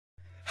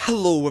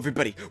Hello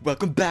everybody,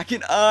 welcome back,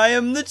 and I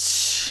am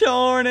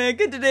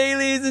TheChornick, and today,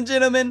 ladies and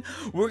gentlemen,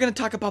 we're gonna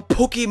talk about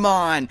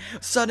Pokemon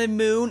Sun and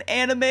Moon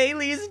anime,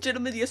 ladies and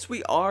gentlemen. Yes,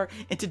 we are,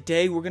 and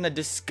today we're gonna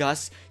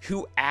discuss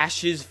who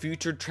Ash's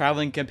future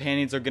traveling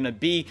companions are gonna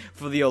be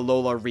for the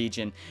Alola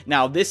region.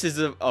 Now, this is,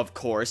 of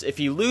course, if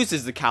he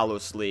loses the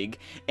Kalos League,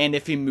 and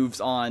if he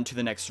moves on to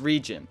the next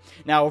region.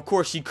 Now, of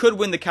course, he could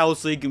win the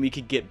Kalos League, and we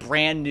could get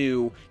brand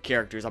new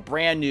characters, a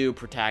brand new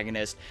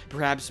protagonist.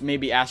 Perhaps,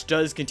 maybe Ash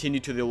does continue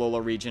to the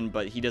Alola region,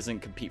 but he doesn't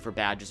compete for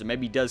badges, or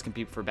maybe he does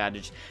compete for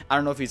badges. I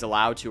don't know if he's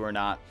allowed to or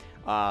not,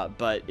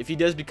 but if he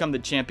does become the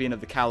champion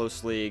of the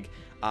Kalos League,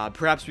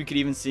 perhaps we could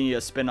even see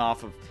a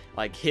spin-off of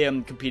like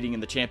him competing in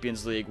the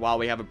Champions League while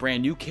we have a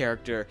brand new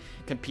character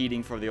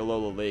competing for the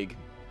Alola League.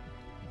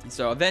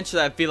 So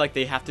eventually, I feel like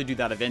they have to do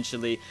that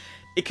eventually.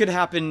 It could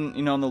happen,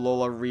 you know, in the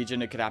Alola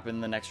region. It could happen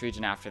in the next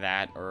region after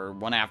that, or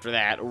one after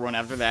that, or one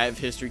after that, if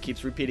history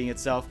keeps repeating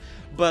itself.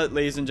 But,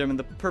 ladies and gentlemen,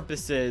 the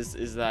purpose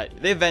is that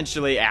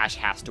eventually Ash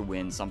has to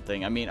win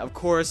something. I mean, of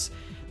course,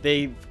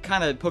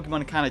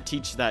 Pokemon kind of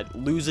teach that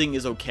losing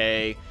is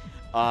okay,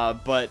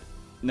 but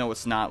no,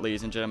 it's not,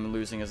 ladies and gentlemen.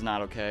 Losing is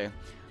not okay.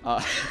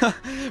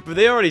 But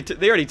they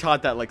already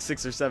taught that like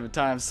 6 or 7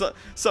 times, so,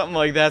 something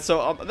like that.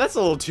 So that's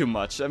a little too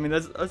much. I mean,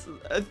 that's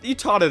you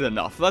taught it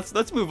enough.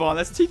 Let's move on.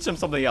 Let's teach them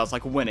something else,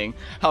 like winning.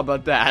 How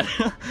about that?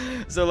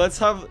 So let's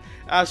have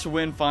Ash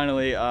win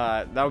finally.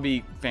 That would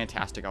be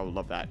fantastic. I would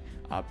love that.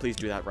 Please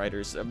do that,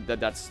 writers.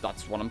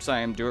 That's what I'm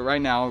saying. Do it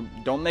right now.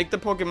 Don't make the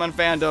Pokemon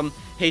fandom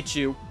hate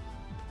you.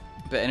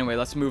 But anyway,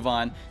 let's move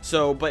on.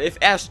 So, but if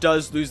Ash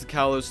does lose the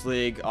Kalos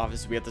League,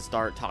 obviously we have to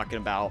start talking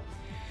about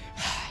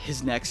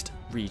his next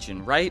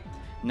region, right?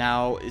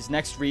 Now, his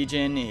next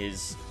region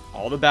is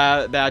all the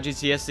badges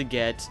he has to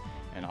get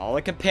and all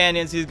the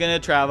companions he's gonna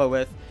travel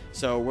with.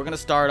 So we're gonna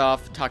start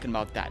off talking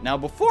about that. Now,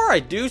 before I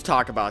do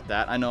talk about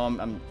that, I know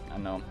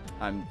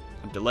I'm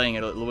delaying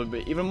it a little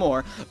bit even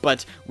more,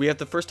 but we have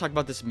to first talk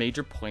about this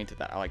major point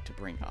that I like to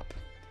bring up.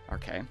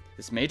 Okay,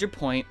 this major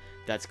point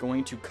that's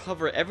going to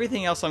cover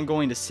everything else I'm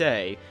going to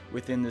say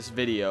within this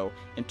video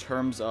in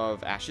terms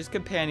of Ash's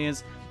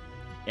companions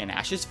and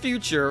Ash's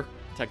future.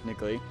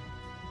 Technically,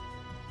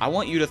 I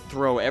want you to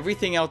throw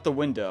everything out the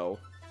window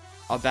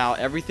about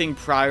everything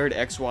prior to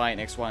XY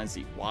and XY and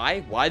Z.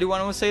 Why? Why do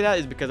I want to say that?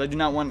 Is because I do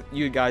not want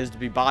you guys to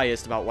be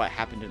biased about what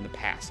happened in the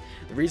past.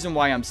 The reason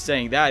why I'm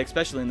saying that,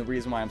 especially, and the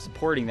reason why I'm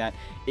supporting that,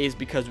 is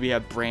because we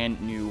have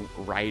brand new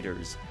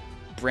writers.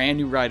 Brand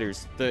new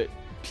writers. The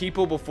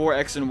people before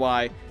X and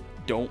Y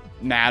don't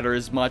matter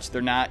as much.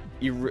 They're not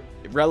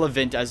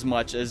irrelevant as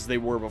much as they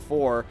were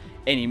before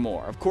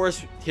anymore. Of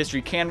course,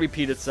 history can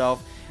repeat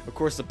itself. Of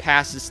course, the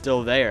past is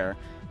still there,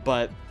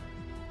 but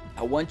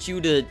I want you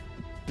to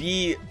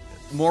be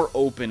more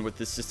open with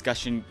this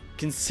discussion,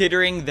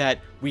 considering that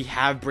we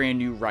have brand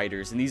new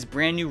writers, and these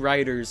brand new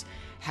writers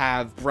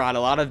have brought a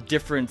lot of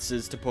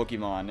differences to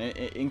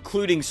Pokemon,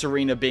 including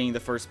Serena being the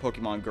first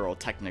Pokemon girl,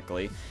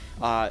 technically.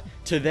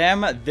 To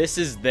them, this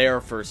is their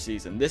first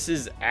season. This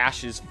is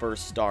Ash's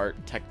first start,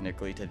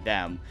 technically, to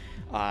them.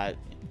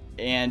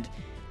 And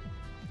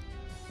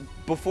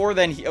before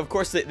then, of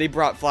course, they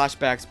brought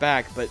flashbacks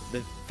back, but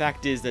the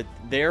fact is that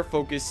they're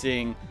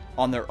focusing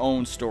on their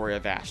own story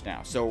of Ash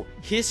now. So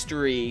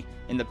history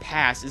in the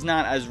past is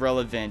not as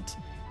relevant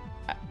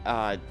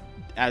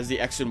as the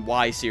X and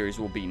Y series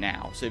will be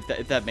now. So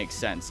if that makes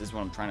sense, is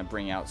what I'm trying to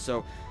bring out.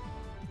 So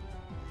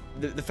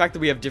the fact that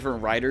we have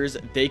different writers,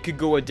 they could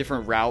go a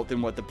different route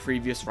than what the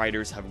previous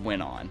writers have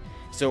went on.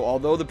 So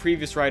although the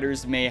previous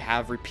writers may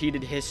have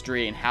repeated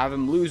history and have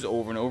him lose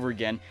over and over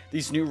again,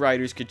 these new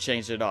writers could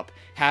change it up.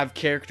 Have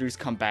characters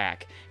come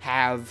back.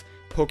 Have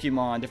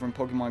Pokemon, different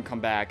Pokemon come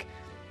back.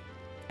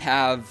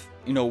 Have,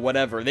 you know,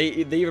 whatever. They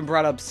even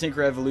brought up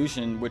Synchro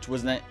Evolution, which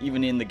wasn't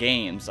even in the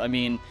games. I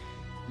mean,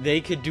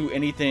 they could do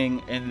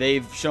anything, and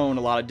they've shown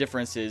a lot of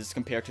differences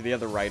compared to the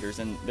other writers,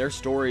 and their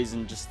stories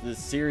and just the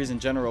series in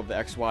general of the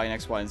XY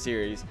and XY and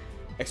series,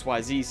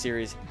 XYZ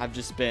series, have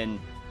just been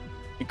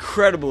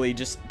incredibly,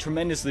 just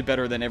tremendously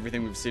better than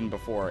everything we've seen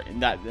before.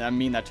 And that, I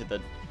mean that to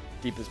the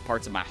deepest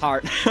parts of my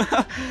heart.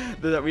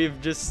 That we've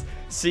just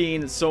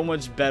seen so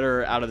much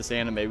better out of this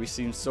anime. We've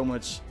seen so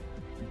much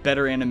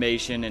better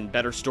animation and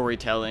better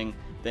storytelling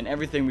than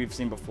everything we've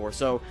seen before.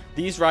 So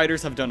these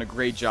writers have done a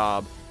great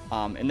job.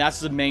 And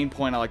that's the main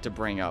point I like to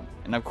bring up.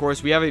 And of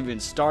course, we haven't even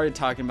started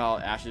talking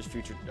about Ash's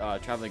future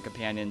traveling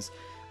companions,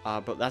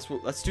 but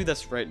let's do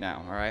this right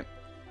now. All right.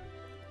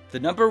 The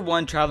number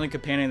one traveling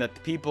companion that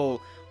the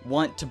people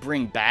want to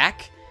bring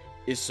back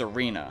is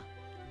Serena.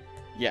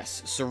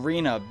 Yes,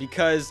 Serena,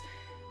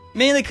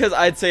 mainly because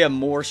I'd say I'm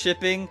more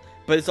shipping,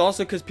 but it's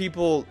also because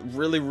people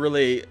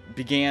really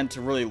began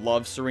to really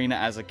love Serena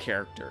as a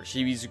character.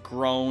 She's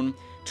grown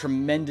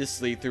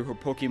tremendously through her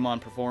Pokemon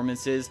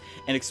performances,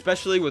 and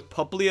especially with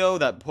Puplio,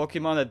 that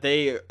Pokemon that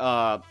they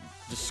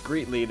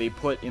discreetly they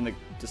put in the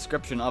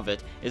description of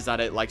it, is that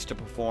it likes to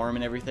perform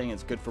and everything.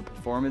 It's good for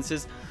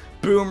performances.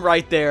 Boom,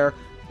 right there.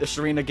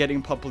 Serena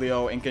getting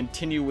Puplio and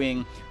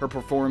continuing her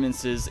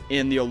performances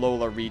in the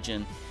Alola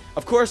region.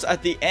 Of course,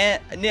 at the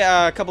end,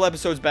 a couple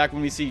episodes back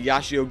when we see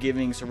Yashio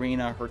giving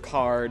Serena her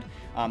card,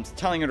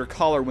 telling her to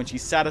call her when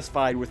she's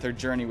satisfied with her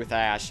journey with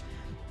Ash.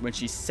 When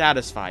she's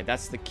satisfied,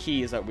 that's the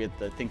key, is that we have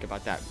to think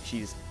about that.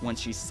 When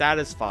she's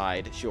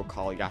satisfied, she'll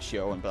call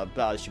Yashio and blah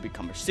blah. She'll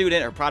become her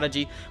student or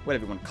prodigy,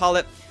 whatever you want to call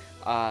it.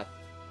 But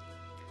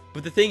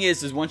the thing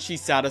is once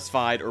she's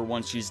satisfied or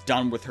once she's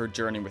done with her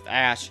journey with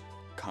Ash,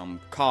 come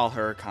call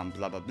her, come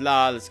blah blah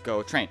blah, let's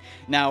go train.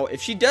 Now,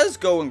 if she does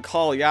go and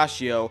call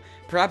Yashio,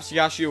 perhaps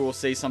Yashio will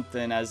say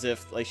something as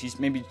if, like, she's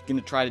maybe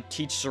gonna try to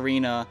teach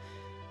Serena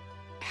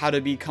how to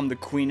become the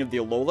queen of the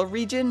Alola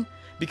region,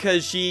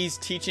 because she's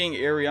teaching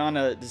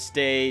Ariana to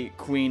stay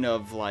queen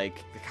of, like,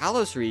 the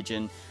Kalos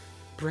region.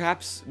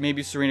 Perhaps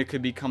maybe Serena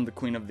could become the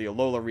queen of the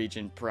Alola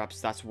region.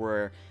 Perhaps that's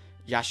where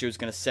Yashio is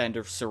going to send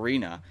her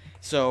Serena.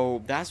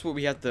 So that's what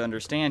we have to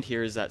understand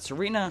here, is that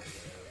Serena,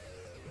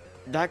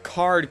 that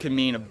card could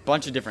mean a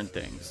bunch of different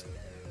things.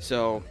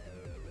 So,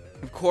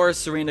 of course,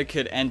 Serena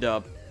could end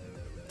up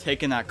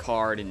taking that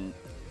card and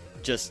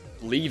just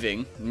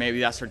leaving. Maybe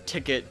that's her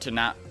ticket to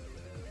not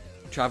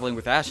traveling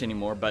with Ash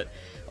anymore. But,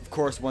 of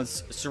course,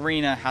 once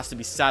Serena has to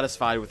be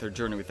satisfied with her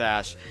journey with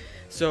Ash.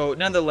 So,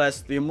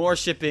 nonetheless, the Amore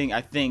shipping,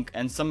 I think,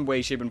 in some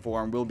way, shape, and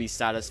form, will be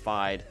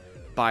satisfied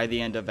by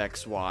the end of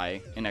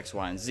XY and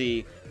XY and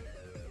Z.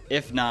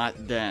 If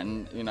not,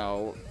 then, you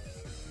know,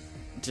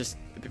 just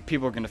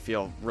people are going to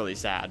feel really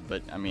sad.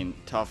 But, I mean,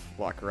 tough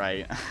luck,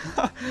 right?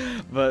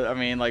 But, I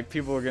mean, like,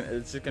 people are going to,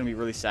 it's just going to be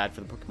really sad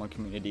for the Pokemon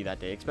community that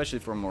day, especially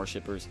for more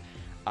shippers.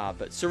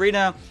 But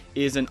Serena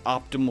is an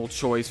optimal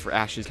choice for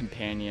Ash's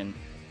companion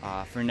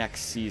for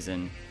next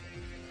season.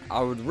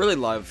 I would really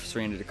love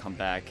Serena to come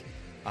back.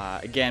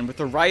 Again, with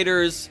the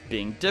writers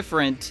being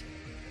different,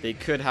 they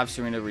could have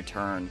Serena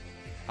return.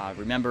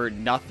 Remember,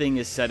 nothing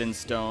is set in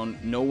stone.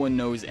 No one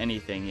knows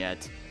anything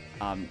yet.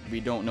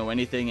 We don't know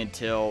anything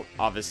until,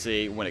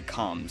 obviously, when it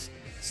comes.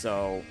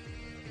 So,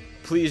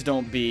 please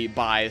don't be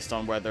biased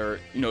on whether,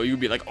 you know, you'd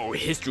be like, oh,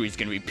 history's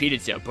gonna repeat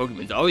itself.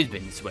 Pokemon's always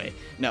been this way.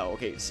 No,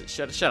 okay, so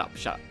shut up.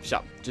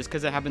 Just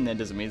because it happened then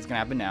doesn't mean it's gonna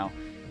happen now.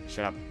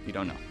 Shut up, you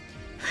don't know.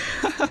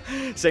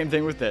 Same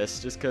thing with this.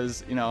 Just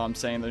because, you know, I'm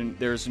saying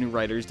there's new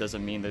writers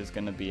doesn't mean there's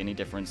gonna be any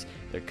difference.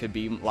 There could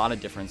be a lot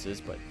of differences,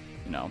 but,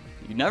 you know,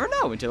 you never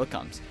know until it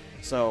comes.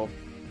 So,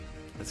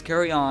 let's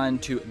carry on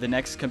to the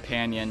next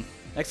companion.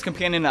 Next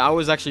companion I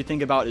always actually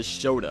think about is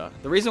Shota.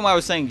 The reason why I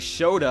was saying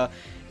Shota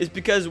is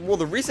because, well,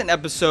 the recent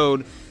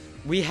episode,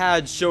 we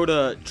had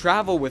Shota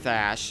travel with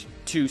Ash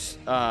to,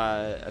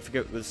 I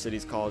forget what the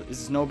city's called. Is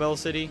it Snowbell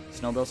City?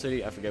 Snowbell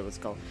City? I forget what it's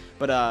called.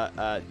 But,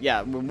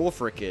 yeah, where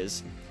Wolfric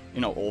is.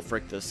 You know,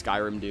 Ulfric, the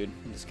Skyrim dude.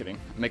 I'm just kidding.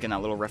 I'm making that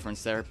little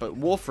reference there. But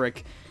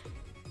Wolfric,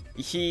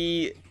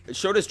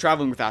 Shota's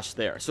traveling with Ash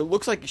there. So it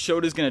looks like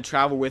Shota's going to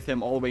travel with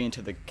him all the way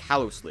into the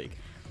Kalos League.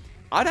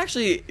 I'd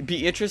actually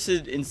be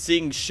interested in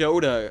seeing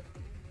Shota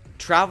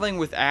traveling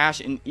with Ash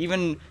and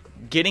even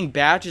getting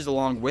badges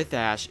along with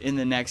Ash in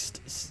the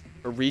next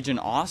region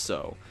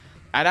also.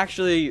 I'd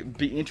actually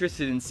be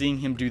interested in seeing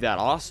him do that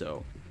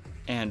also.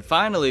 And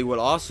finally, what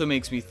also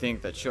makes me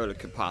think that Shota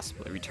could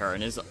possibly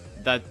return is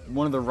that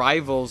one of the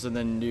rivals in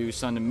the new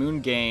Sun and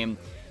Moon game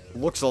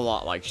looks a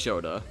lot like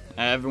Shota.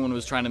 Everyone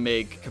was trying to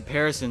make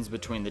comparisons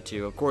between the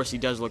two. Of course, he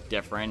does look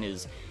different.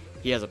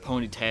 He has a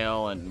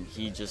ponytail and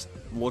he just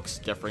looks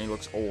different. He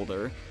looks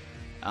older.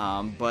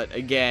 But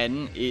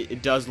again,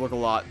 it does look a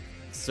lot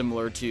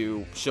similar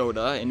to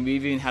Shota. And we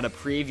even had a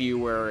preview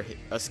where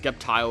a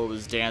Sceptile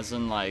was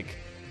dancing like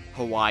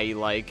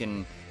Hawaii-like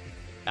and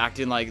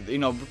acting like, you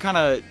know, kind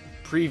of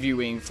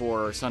previewing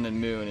for Sun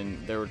and Moon.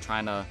 And they were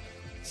trying to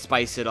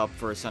spice it up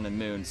for Sun and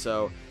Moon.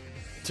 So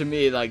to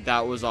me, like,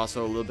 that was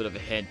also a little bit of a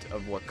hint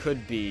of what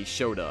could be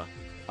Shota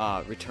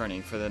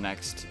returning for the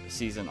next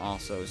season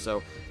also.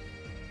 So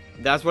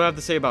that's what I have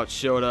to say about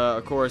Shota.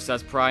 Of course,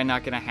 that's probably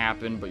not going to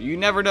happen, but you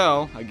never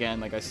know, again,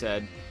 like I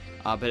said.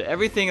 But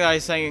everything that I'm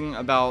saying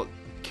about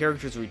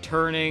characters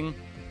returning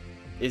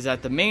is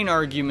that the main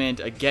argument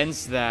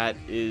against that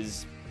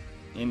is,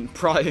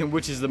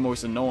 which is the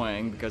most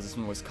annoying because it's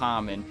the most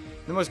common.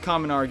 The most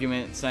common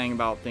argument saying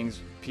about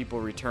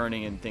people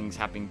returning and things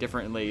happening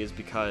differently is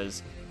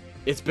because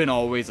it's been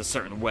always a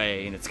certain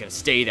way and it's going to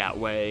stay that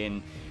way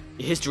and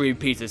history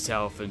repeats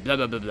itself and blah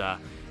blah blah blah.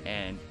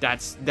 And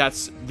that's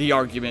the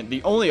argument,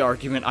 the only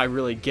argument I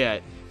really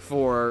get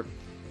for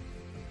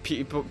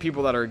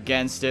people that are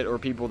against it or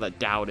people that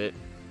doubt it,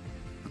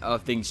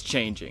 of things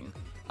changing.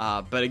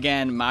 But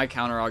again, my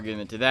counter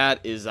argument to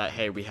that is that,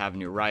 hey, we have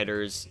new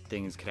writers,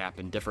 things could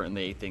happen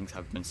differently, things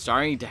have been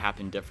starting to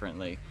happen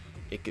differently.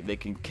 They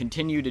can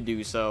continue to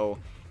do so,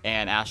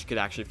 and Ash could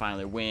actually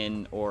finally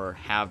win or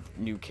have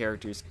new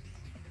characters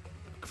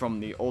from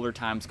the older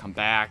times come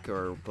back,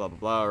 or blah blah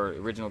blah, or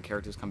original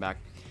characters come back.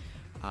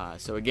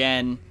 So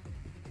again,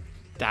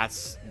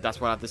 that's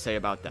what I have to say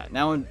about that.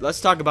 Now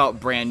let's talk about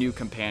brand new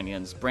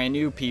companions, brand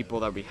new people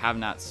that we have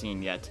not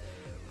seen yet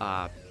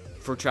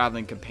for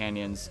traveling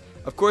companions.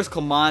 Of course,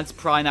 Clement's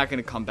probably not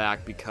going to come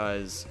back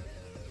because,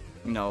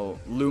 you know,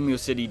 Lumio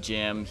City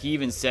Gym. He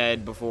even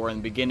said before in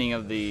the beginning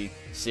of the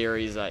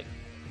series that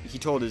he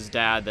told his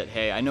dad that,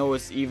 hey, I know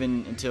it's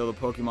even until the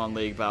Pokemon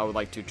League, but I would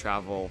like to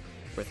travel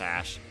with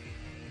Ash.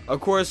 Of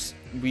course,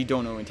 we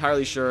don't know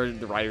entirely sure.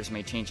 The writers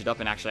may change it up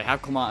and actually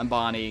have Clement and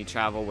Bonnie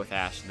travel with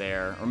Ash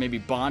there. Or maybe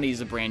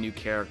Bonnie's a brand new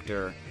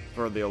character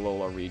for the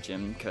Alola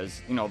region,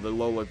 because, you know, the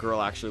Alola girl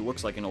actually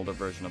looks like an older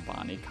version of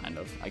Bonnie, kind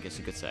of, I guess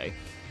you could say.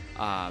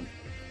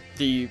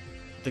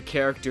 The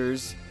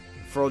characters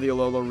for the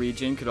Alola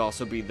region could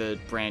also be the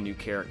brand new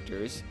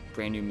characters,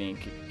 brand new main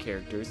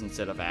characters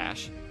instead of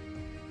Ash,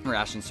 or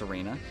Ash and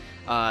Serena.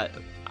 I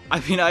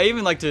mean, I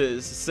even like to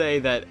say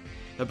that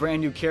the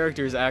brand new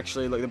characters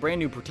actually, like the brand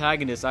new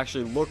protagonists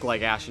actually look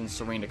like Ash and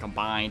Serena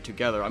combined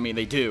together. I mean,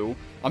 they do.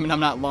 I mean,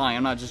 I'm not lying.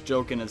 I'm not just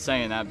joking and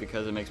saying that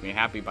because it makes me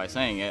happy by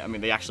saying it. I mean,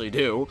 they actually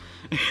do.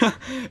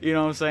 You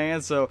know what I'm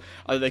saying? So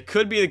they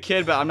could be the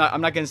kid, but I'm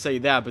not gonna say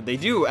that. But they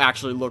do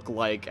actually look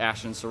like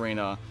Ash and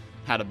Serena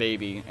had a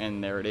baby,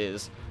 and there it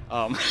is.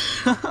 But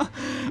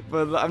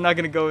I'm not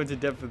gonna go into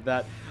depth with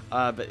that.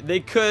 But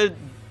they could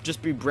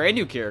just be brand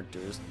new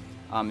characters.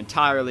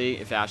 Entirely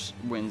if Ash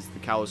wins the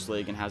Kalos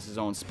League and has his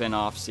own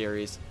spin-off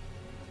series.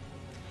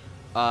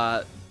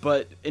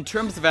 But in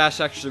terms of Ash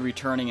actually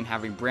returning and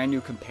having brand new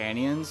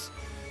companions,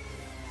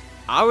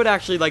 I would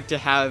actually like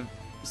to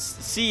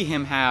see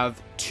him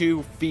have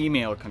 2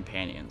 female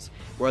companions,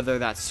 whether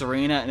that's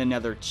Serena and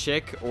another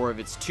chick, or if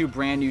it's 2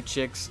 brand new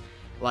chicks,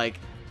 like,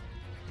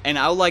 and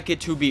I would like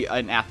it to be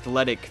an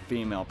athletic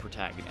female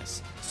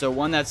protagonist, so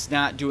one that's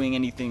not doing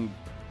anything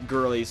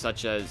girly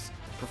such as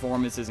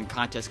performances and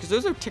contests, because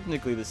those are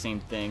technically the same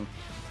thing.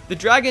 The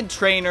Dragon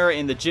Trainer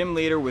and the Gym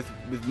Leader with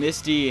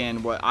Misty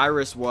and what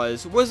Iris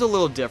was a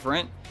little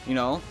different, you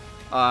know,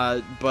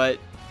 but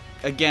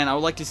again, I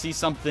would like to see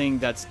something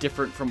that's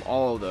different from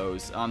all of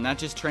those, not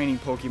just training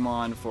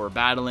Pokemon for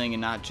battling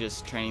and not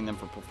just training them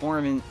for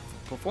performing,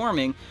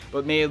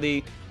 but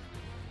mainly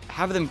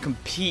have them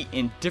compete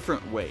in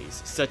different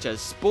ways, such as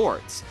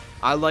sports.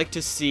 I like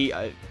to see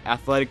an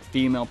athletic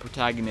female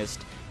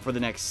protagonist for the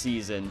next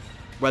season,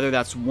 whether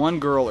that's 1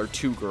 girl or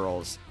 2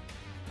 girls.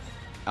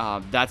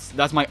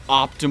 That's my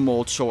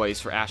optimal choice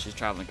for Ash's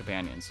traveling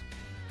companions.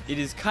 It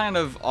is kind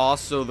of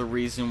also the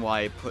reason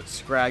why I put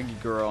Scraggy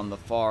Girl on the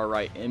far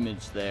right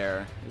image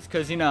there. It's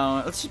because, you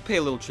know, let's just pay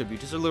a little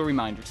tribute, just a little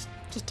reminder.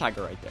 Just tag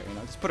her right there, you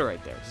know, just put her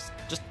right there.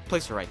 Just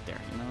place her right there,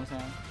 you know what I'm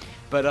saying?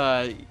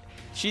 But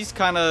she's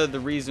kind of the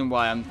reason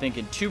why I'm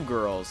thinking 2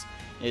 girls,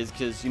 is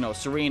because, you know,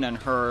 Serena and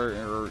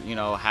her, you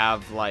know,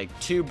 have like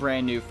 2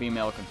 brand new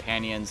female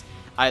companions.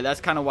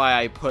 That's kind of why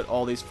I put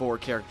all these 4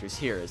 characters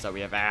here, is that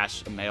we have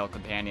Ash, a male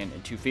companion,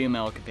 and 2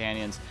 female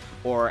companions,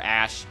 or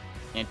Ash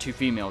and 2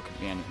 female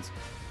companions.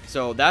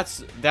 So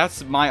that's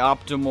my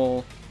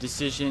optimal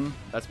decision.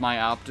 That's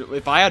my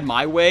if I had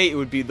my way, it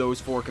would be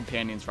those 4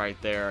 companions right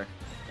there.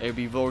 It would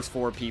be those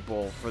 4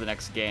 people for the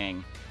next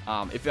gang.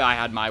 If I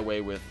had my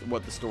way with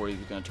what the story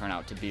was going to turn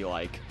out to be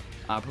like.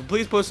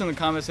 Please post in the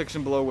comment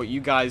section below what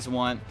you guys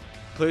want.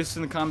 Post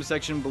in the comment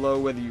section below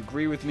whether you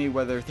agree with me,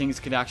 whether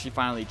things could actually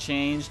finally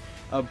change.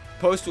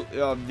 Post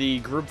the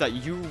group that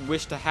you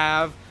wish to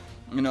have,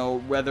 you know,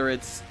 whether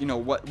it's, you know,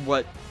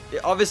 what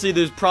obviously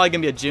there's probably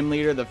going to be a gym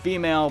leader. The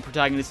female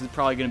protagonist is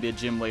probably going to be a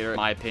gym leader, in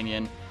my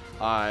opinion,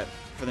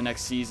 for the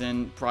next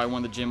season. Probably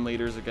one of the gym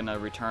leaders are going to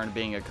return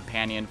being a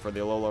companion for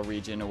the Alola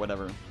region or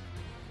whatever.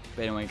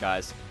 But anyway,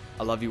 guys,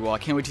 I love you all. I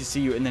can't wait to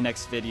see you in the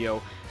next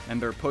video.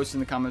 Remember, post in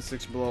the comment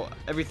section below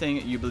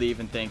everything you believe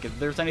and think. If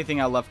there's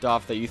anything I left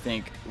off that you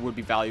think would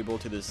be valuable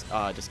to this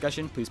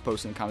discussion, please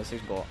post in the comment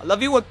section below. I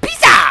love you, and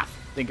peace out!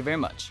 Thank you very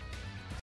much.